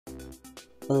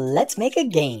Let's make a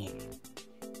game!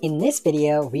 In this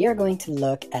video, we are going to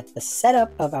look at the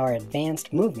setup of our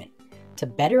advanced movement to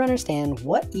better understand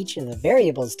what each of the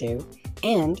variables do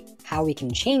and how we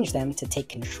can change them to take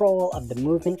control of the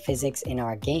movement physics in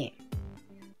our game.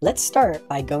 Let's start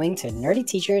by going to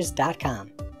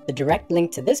nerdyteachers.com. The direct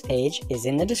link to this page is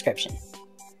in the description.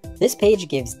 This page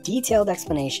gives detailed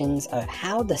explanations of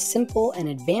how the simple and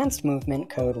advanced movement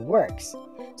code works.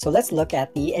 So let's look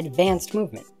at the advanced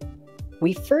movement.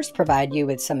 We first provide you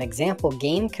with some example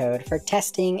game code for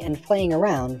testing and playing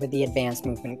around with the advanced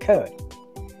movement code.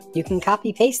 You can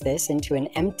copy-paste this into an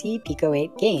empty Pico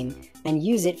 8 game and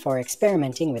use it for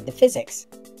experimenting with the physics.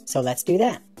 So let's do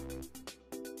that.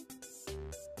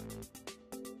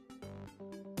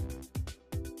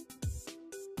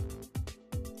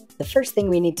 The first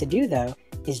thing we need to do, though,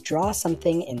 is draw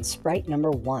something in sprite number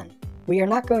 1. We are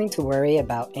not going to worry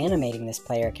about animating this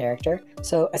player character,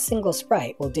 so a single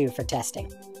sprite will do for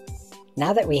testing.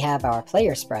 Now that we have our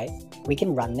player sprite, we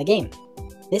can run the game.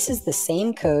 This is the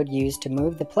same code used to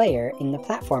move the player in the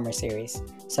platformer series,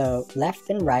 so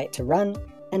left and right to run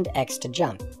and X to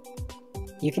jump.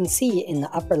 You can see in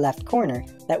the upper left corner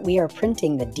that we are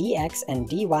printing the dx and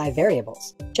dy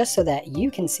variables, just so that you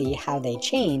can see how they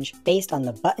change based on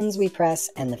the buttons we press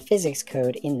and the physics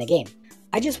code in the game.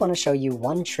 I just want to show you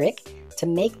one trick to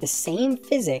make the same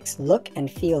physics look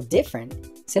and feel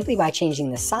different simply by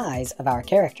changing the size of our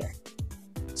character.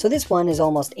 So this one is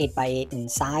almost 8x8 in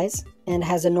size and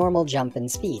has a normal jump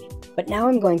and speed, but now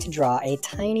I'm going to draw a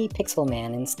tiny pixel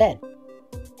man instead.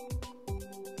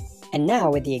 And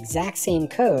now with the exact same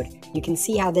code, you can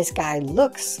see how this guy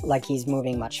looks like he's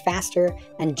moving much faster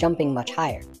and jumping much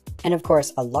higher. And of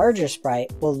course, a larger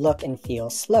sprite will look and feel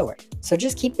slower. So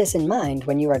just keep this in mind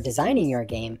when you are designing your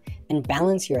game and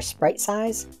balance your sprite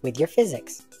size with your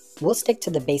physics. We'll stick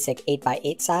to the basic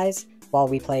 8x8 size while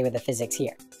we play with the physics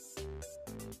here.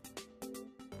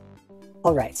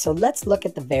 Alright, so let's look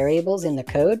at the variables in the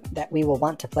code that we will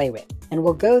want to play with. And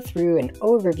we'll go through an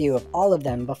overview of all of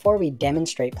them before we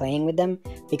demonstrate playing with them,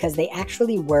 because they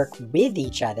actually work with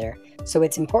each other, so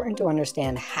it's important to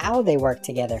understand how they work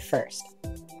together first.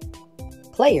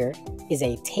 Player is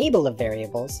a table of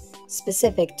variables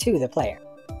specific to the player.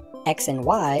 X and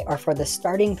Y are for the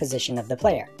starting position of the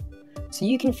player. So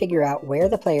you can figure out where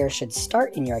the player should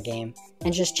start in your game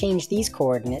and just change these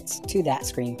coordinates to that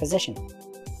screen position.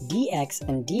 Dx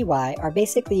and dy are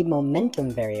basically momentum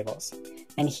variables,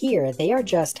 and here they are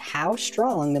just how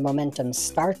strong the momentum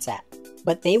starts at,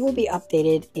 but they will be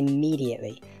updated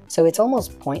immediately, so it's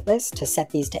almost pointless to set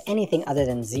these to anything other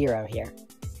than 0 here.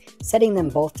 Setting them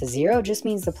both to 0 just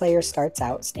means the player starts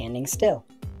out standing still.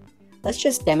 Let's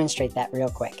just demonstrate that real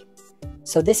quick.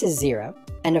 So this is 0,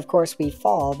 and of course we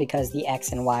fall because the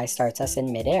X and Y starts us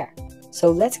in midair.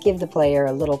 So let's give the player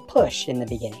a little push in the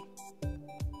beginning.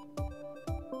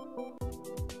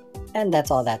 And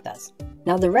that's all that does.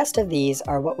 Now the rest of these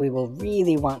are what we will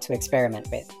really want to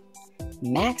experiment with.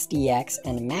 Max dx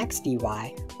and max dy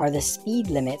are the speed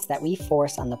limits that we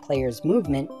force on the player's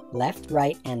movement left,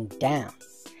 right, and down.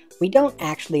 We don't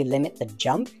actually limit the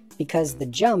jump because the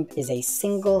jump is a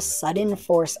single sudden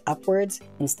force upwards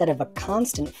instead of a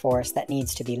constant force that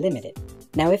needs to be limited.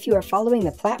 Now if you are following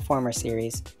the platformer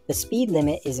series, the speed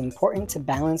limit is important to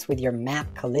balance with your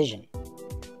map collision.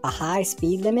 A high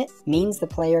speed limit means the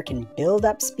player can build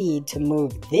up speed to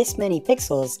move this many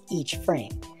pixels each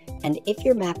frame. And if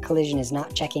your map collision is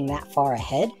not checking that far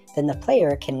ahead, then the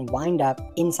player can wind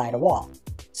up inside a wall.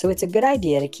 So it's a good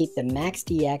idea to keep the max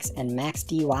dx and max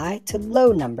dy to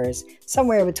low numbers,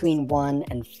 somewhere between 1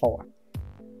 and 4.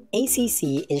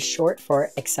 ACC is short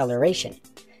for acceleration,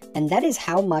 and that is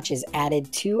how much is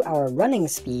added to our running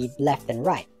speed left and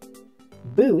right.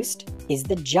 Boost is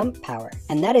the jump power,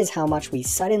 and that is how much we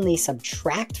suddenly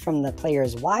subtract from the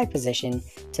player's Y position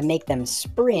to make them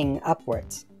spring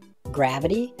upwards.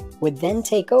 Gravity would then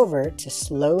take over to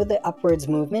slow the upwards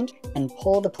movement and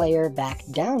pull the player back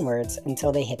downwards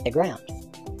until they hit the ground.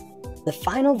 The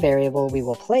final variable we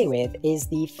will play with is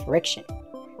the friction.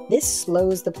 This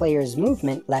slows the player's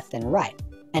movement left and right,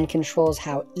 and controls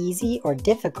how easy or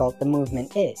difficult the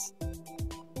movement is.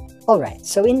 Alright,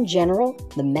 so in general,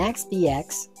 the max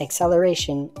dx,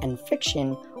 acceleration, and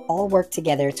friction all work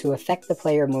together to affect the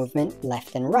player movement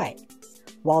left and right,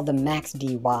 while the max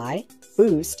dy,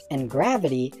 boost, and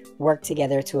gravity work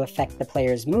together to affect the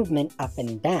player's movement up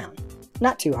and down.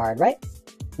 Not too hard, right?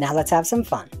 Now let's have some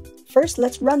fun. First,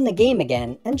 let's run the game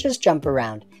again and just jump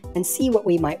around and see what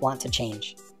we might want to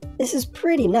change. This is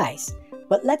pretty nice,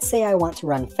 but let's say I want to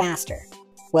run faster.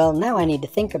 Well, now I need to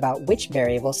think about which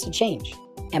variables to change.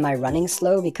 Am I running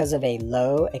slow because of a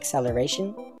low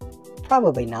acceleration?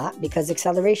 Probably not, because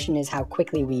acceleration is how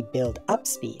quickly we build up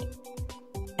speed.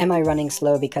 Am I running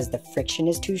slow because the friction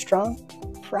is too strong?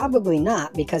 Probably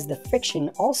not, because the friction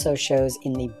also shows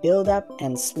in the build up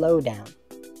and slow down.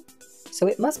 So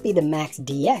it must be the max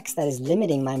dx that is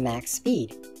limiting my max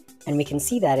speed, and we can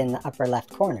see that in the upper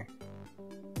left corner.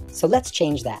 So let's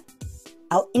change that.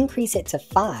 I'll increase it to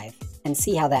 5 and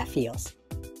see how that feels.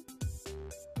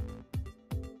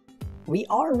 We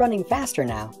are running faster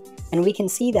now, and we can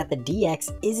see that the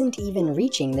dx isn't even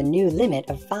reaching the new limit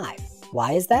of 5.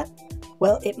 Why is that?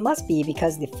 Well, it must be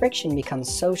because the friction becomes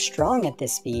so strong at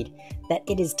this speed that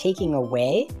it is taking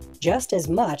away just as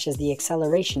much as the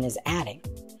acceleration is adding.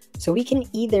 So we can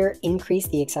either increase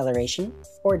the acceleration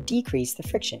or decrease the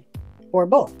friction, or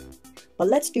both. But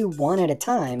let's do one at a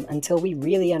time until we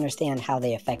really understand how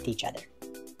they affect each other.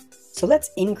 So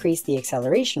let's increase the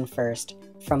acceleration first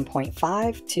from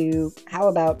 0.5 to, how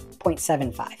about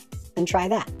 0.75, and try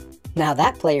that. Now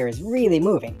that player is really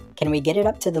moving. Can we get it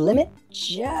up to the limit?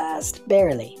 Just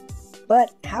barely.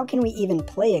 But how can we even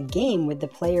play a game with the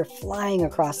player flying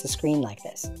across the screen like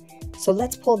this? So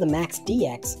let's pull the max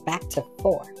dx back to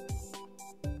 4.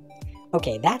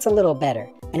 Okay, that's a little better,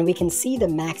 and we can see the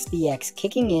max dx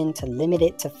kicking in to limit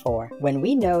it to 4 when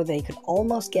we know they could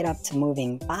almost get up to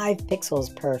moving 5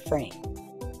 pixels per frame.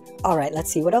 Alright, let's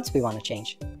see what else we want to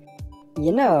change.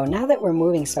 You know, now that we're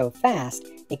moving so fast,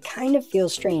 it kind of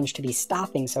feels strange to be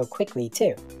stopping so quickly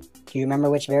too. Do you remember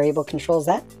which variable controls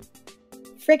that?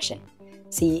 Friction.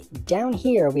 See, down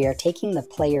here we are taking the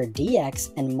player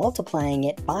dx and multiplying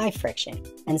it by friction.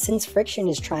 And since friction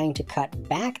is trying to cut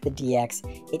back the dx,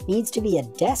 it needs to be a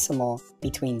decimal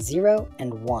between 0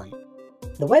 and 1.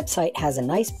 The website has a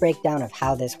nice breakdown of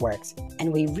how this works,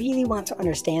 and we really want to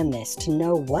understand this to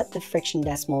know what the friction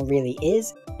decimal really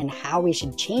is and how we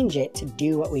should change it to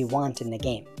do what we want in the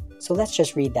game. So let's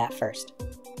just read that first.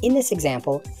 In this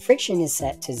example, friction is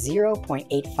set to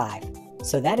 0.85,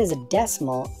 so that is a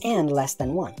decimal and less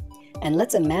than 1. And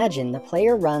let's imagine the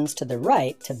player runs to the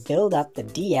right to build up the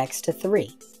dx to 3.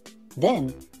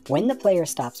 Then, when the player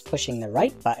stops pushing the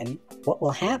right button, what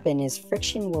will happen is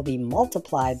friction will be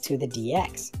multiplied to the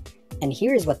dx. And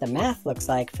here's what the math looks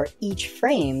like for each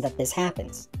frame that this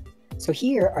happens. So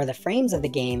here are the frames of the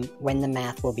game when the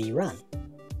math will be run.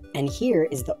 And here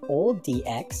is the old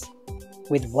dx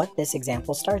with what this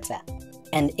example starts at.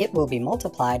 And it will be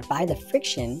multiplied by the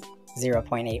friction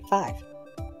 0.85.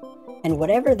 And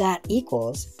whatever that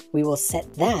equals, we will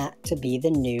set that to be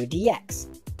the new dx.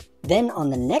 Then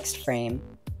on the next frame,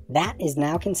 that is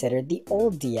now considered the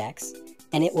old dx,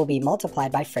 and it will be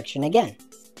multiplied by friction again.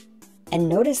 And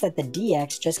notice that the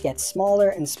dx just gets smaller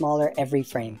and smaller every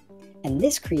frame, and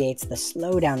this creates the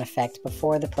slowdown effect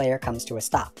before the player comes to a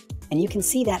stop. And you can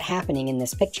see that happening in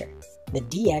this picture. The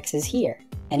dx is here,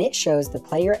 and it shows the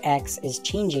player x is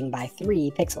changing by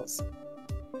 3 pixels.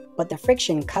 But the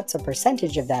friction cuts a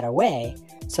percentage of that away,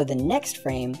 so the next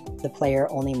frame, the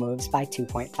player only moves by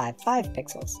 2.55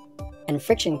 pixels. And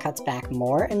friction cuts back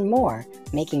more and more,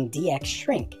 making dx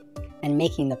shrink, and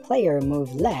making the player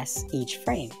move less each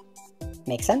frame.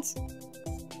 Make sense?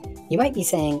 You might be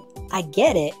saying, I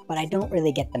get it, but I don't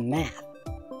really get the math.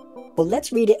 Well,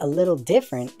 let's read it a little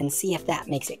different and see if that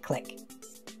makes it click.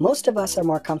 Most of us are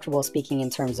more comfortable speaking in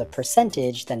terms of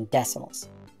percentage than decimals,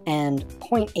 and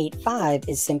 0.85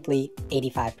 is simply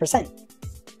 85%.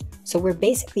 So we're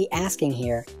basically asking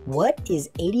here, what is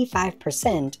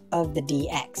 85% of the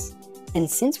dx? And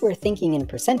since we're thinking in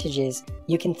percentages,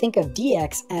 you can think of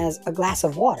dx as a glass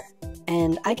of water.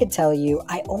 And I could tell you,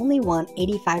 I only want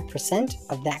 85%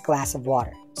 of that glass of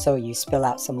water. So you spill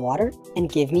out some water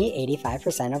and give me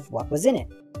 85% of what was in it.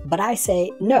 But I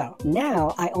say, no,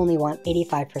 now I only want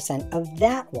 85% of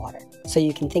that water. So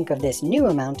you can think of this new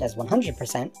amount as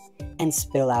 100% and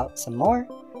spill out some more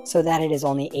so that it is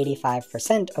only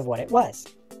 85% of what it was.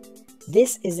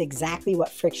 This is exactly what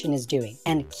friction is doing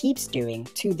and keeps doing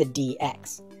to the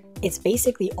dx. It's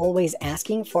basically always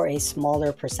asking for a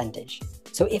smaller percentage.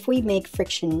 So if we make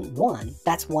friction 1,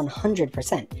 that's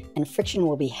 100%, and friction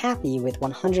will be happy with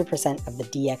 100% of the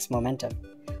dx momentum.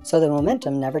 So the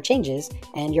momentum never changes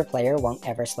and your player won't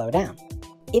ever slow down.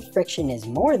 If friction is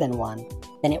more than 1,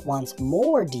 then it wants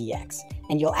more dx,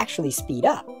 and you'll actually speed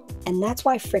up. And that's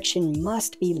why friction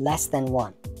must be less than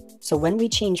 1. So when we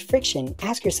change friction,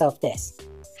 ask yourself this: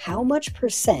 how much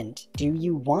percent do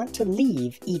you want to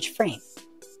leave each frame?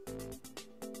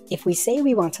 If we say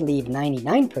we want to leave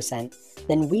 99%,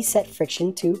 then we set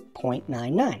friction to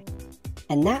 0.99.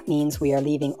 And that means we are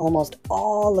leaving almost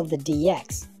all of the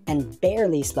dx and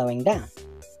barely slowing down.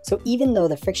 So even though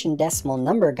the friction decimal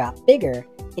number got bigger,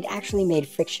 it actually made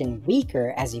friction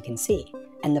weaker, as you can see.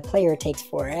 and the player takes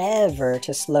forever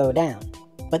to slow down.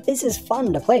 But this is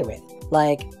fun to play with,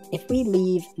 like if we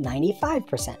leave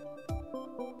 95%.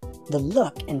 The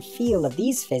look and feel of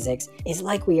these physics is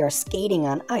like we are skating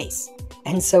on ice,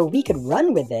 and so we could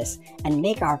run with this and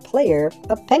make our player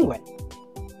a penguin.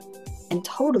 And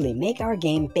totally make our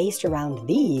game based around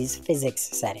these physics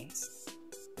settings.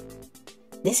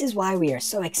 This is why we are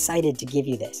so excited to give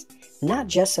you this, not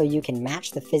just so you can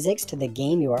match the physics to the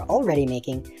game you are already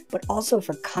making, but also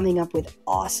for coming up with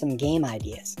awesome game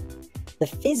ideas. The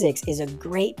physics is a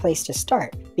great place to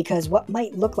start, because what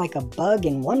might look like a bug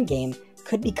in one game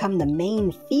could become the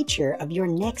main feature of your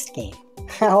next game.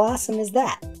 How awesome is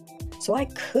that? So I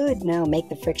could now make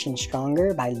the friction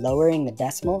stronger by lowering the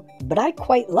decimal, but I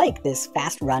quite like this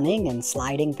fast running and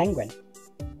sliding penguin.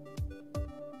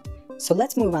 So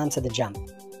let's move on to the jump.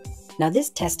 Now this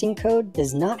testing code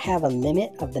does not have a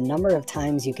limit of the number of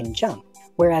times you can jump,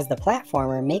 whereas the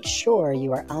platformer makes sure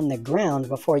you are on the ground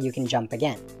before you can jump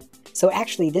again. So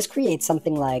actually this creates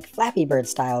something like Flappy Bird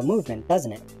style movement,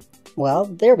 doesn't it? Well,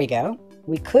 there we go.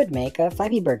 We could make a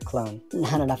Flappy Bird clone.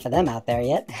 Not enough of them out there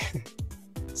yet.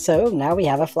 So now we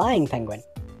have a flying penguin.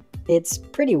 It's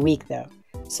pretty weak though,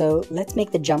 so let's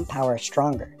make the jump power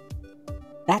stronger.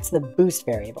 That's the boost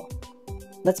variable.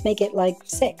 Let's make it like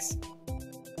 6.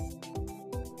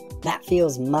 That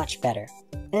feels much better.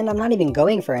 And I'm not even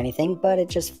going for anything, but it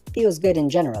just feels good in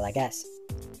general, I guess.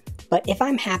 But if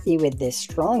I'm happy with this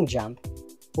strong jump,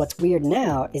 what's weird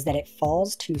now is that it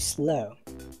falls too slow.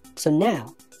 So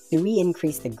now, do we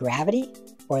increase the gravity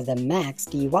or the max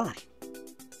dy?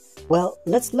 Well,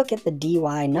 let's look at the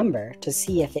dy number to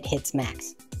see if it hits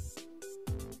max.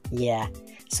 Yeah,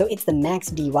 so it's the max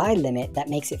dy limit that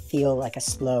makes it feel like a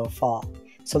slow fall.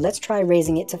 So let's try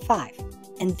raising it to 5.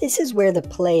 And this is where the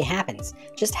play happens.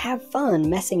 Just have fun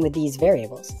messing with these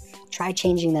variables. Try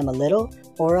changing them a little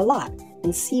or a lot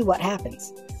and see what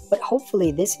happens. But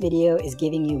hopefully this video is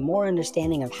giving you more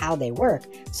understanding of how they work,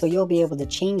 so you'll be able to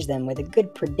change them with a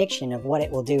good prediction of what it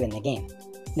will do in the game.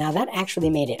 Now that actually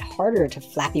made it harder to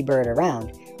Flappy Bird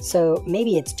around, so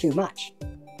maybe it's too much.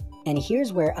 And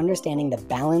here's where understanding the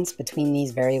balance between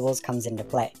these variables comes into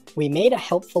play. We made a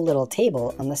helpful little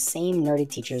table on the same Nerdy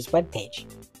Teacher's webpage,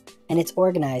 and it's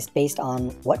organized based on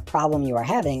what problem you are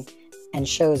having and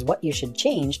shows what you should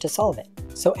change to solve it.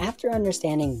 So after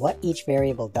understanding what each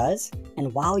variable does,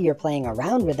 and while you're playing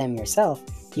around with them yourself,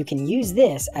 you can use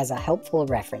this as a helpful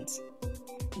reference.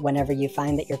 Whenever you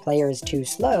find that your player is too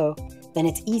slow, then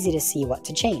it's easy to see what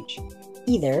to change.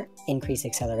 Either increase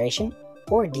acceleration,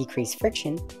 or decrease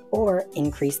friction, or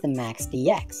increase the max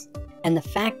dx. And the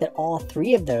fact that all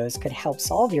 3 of those could help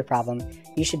solve your problem,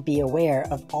 you should be aware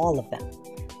of all of them,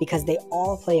 because they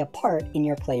all play a part in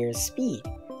your player's speed,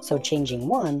 so changing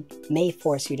one may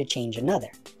force you to change another.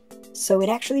 So it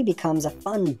actually becomes a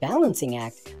fun balancing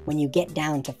act when you get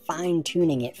down to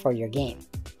fine-tuning it for your game.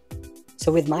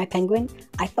 So with my penguin,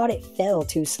 I thought it fell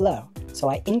too slow, so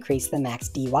I increased the max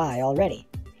dy already.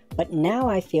 But now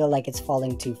I feel like it's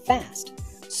falling too fast,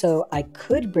 so I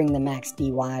could bring the max dy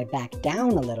back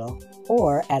down a little,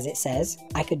 or as it says,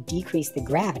 I could decrease the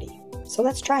gravity. So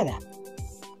let's try that.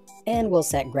 And we'll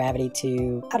set gravity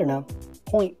to, I don't know,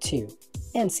 0.2,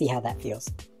 and see how that feels.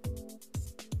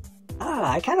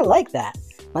 I kind of like that.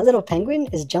 My little penguin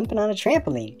is jumping on a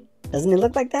trampoline. Doesn't it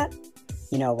look like that?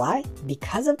 You know why?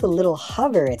 Because of the little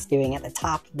hover it's doing at the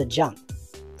top of the jump.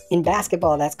 In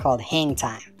basketball, that's called hang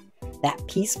time. That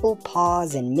peaceful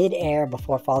pause in mid-air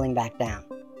before falling back down.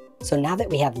 So now that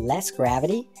we have less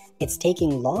gravity, it's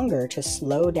taking longer to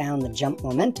slow down the jump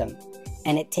momentum,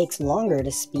 and it takes longer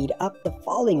to speed up the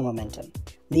falling momentum,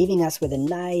 leaving us with a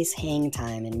nice hang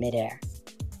time in mid-air.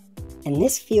 And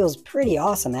this feels pretty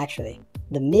awesome actually.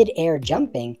 The mid-air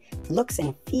jumping looks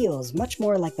and feels much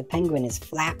more like the penguin is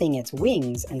flapping its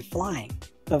wings and flying.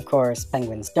 Of course,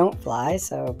 penguins don't fly,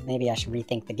 so maybe I should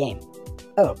rethink the game.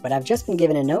 Oh, but I've just been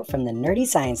given a note from the nerdy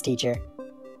science teacher.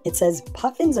 It says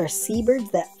puffins are seabirds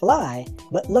that fly,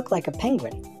 but look like a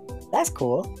penguin. That's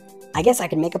cool. I guess I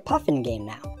can make a puffin game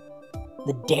now.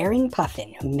 The daring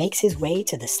puffin who makes his way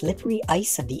to the slippery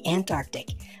ice of the Antarctic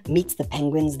meets the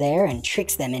penguins there and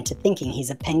tricks them into thinking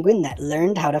he's a penguin that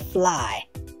learned how to fly.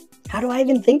 How do I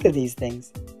even think of these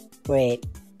things? Wait,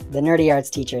 the nerdy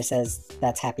arts teacher says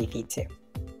that's Happy Feet too.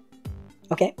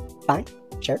 Okay, fine,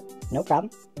 sure, no problem.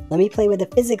 Let me play with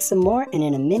the physics some more, and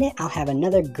in a minute I'll have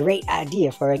another great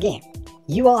idea for a game.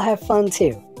 You all have fun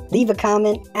too. Leave a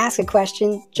comment, ask a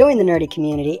question, join the nerdy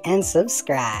community, and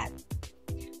subscribe.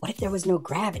 What if there was no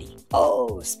gravity?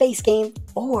 Oh, space game.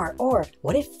 Or,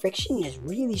 what if friction is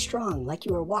really strong, like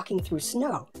you were walking through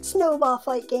snow? Snowball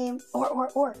fight game.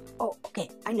 Oh, okay,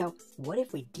 I know. What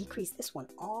if we decrease this one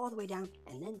all the way down,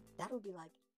 and then that'll be like...